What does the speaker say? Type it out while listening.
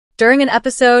During an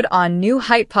episode on New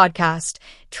Height podcast,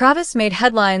 Travis made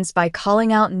headlines by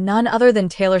calling out none other than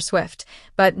Taylor Swift,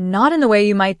 but not in the way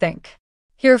you might think.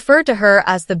 He referred to her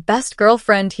as the best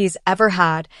girlfriend he's ever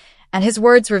had, and his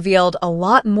words revealed a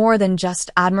lot more than just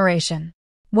admiration.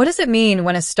 What does it mean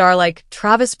when a star like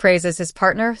Travis praises his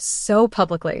partner so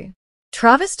publicly?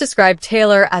 Travis described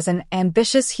Taylor as an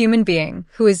ambitious human being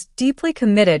who is deeply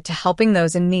committed to helping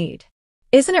those in need.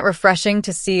 Isn't it refreshing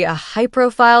to see a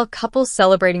high-profile couple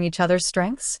celebrating each other's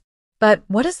strengths? But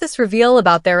what does this reveal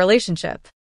about their relationship?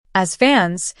 As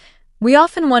fans, we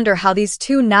often wonder how these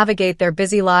two navigate their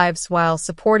busy lives while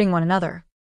supporting one another.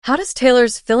 How does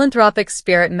Taylor's philanthropic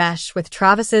spirit mesh with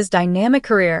Travis's dynamic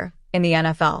career in the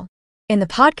NFL? In the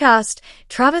podcast,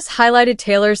 Travis highlighted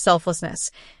Taylor's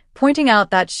selflessness, pointing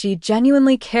out that she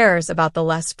genuinely cares about the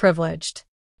less privileged.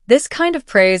 This kind of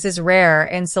praise is rare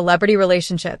in celebrity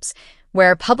relationships,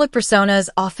 where public personas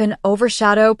often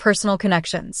overshadow personal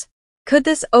connections. Could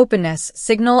this openness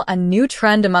signal a new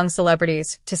trend among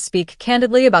celebrities to speak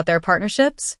candidly about their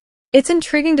partnerships? It's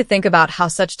intriguing to think about how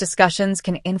such discussions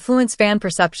can influence fan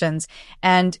perceptions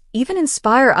and even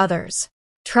inspire others.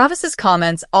 Travis's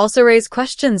comments also raise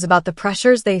questions about the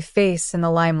pressures they face in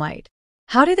the limelight.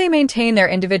 How do they maintain their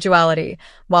individuality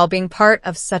while being part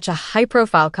of such a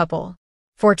high-profile couple?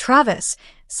 For Travis,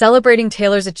 celebrating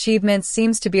Taylor's achievements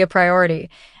seems to be a priority,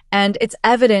 and it's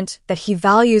evident that he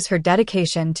values her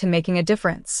dedication to making a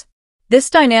difference. This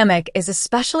dynamic is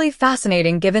especially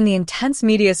fascinating given the intense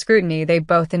media scrutiny they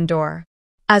both endure.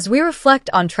 As we reflect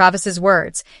on Travis's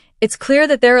words, it's clear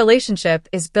that their relationship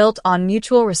is built on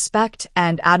mutual respect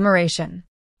and admiration.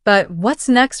 But what's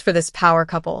next for this power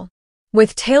couple?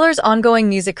 With Taylor's ongoing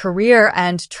music career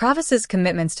and Travis's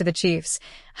commitments to the Chiefs,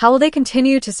 how will they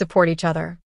continue to support each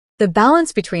other? The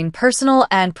balance between personal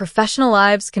and professional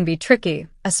lives can be tricky,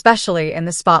 especially in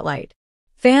the spotlight.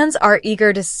 Fans are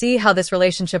eager to see how this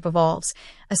relationship evolves,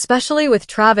 especially with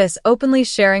Travis openly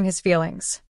sharing his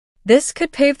feelings. This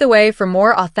could pave the way for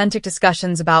more authentic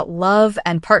discussions about love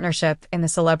and partnership in the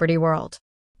celebrity world.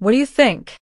 What do you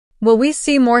think? Will we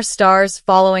see more stars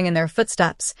following in their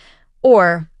footsteps?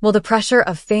 Or will the pressure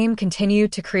of fame continue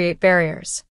to create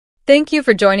barriers? Thank you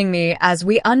for joining me as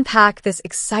we unpack this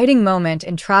exciting moment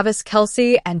in Travis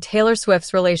Kelce and Taylor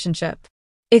Swift's relationship.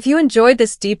 If you enjoyed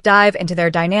this deep dive into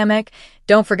their dynamic,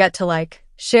 don't forget to like,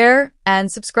 share,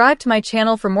 and subscribe to my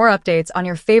channel for more updates on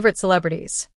your favorite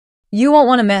celebrities. You won't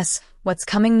want to miss what's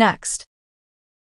coming next.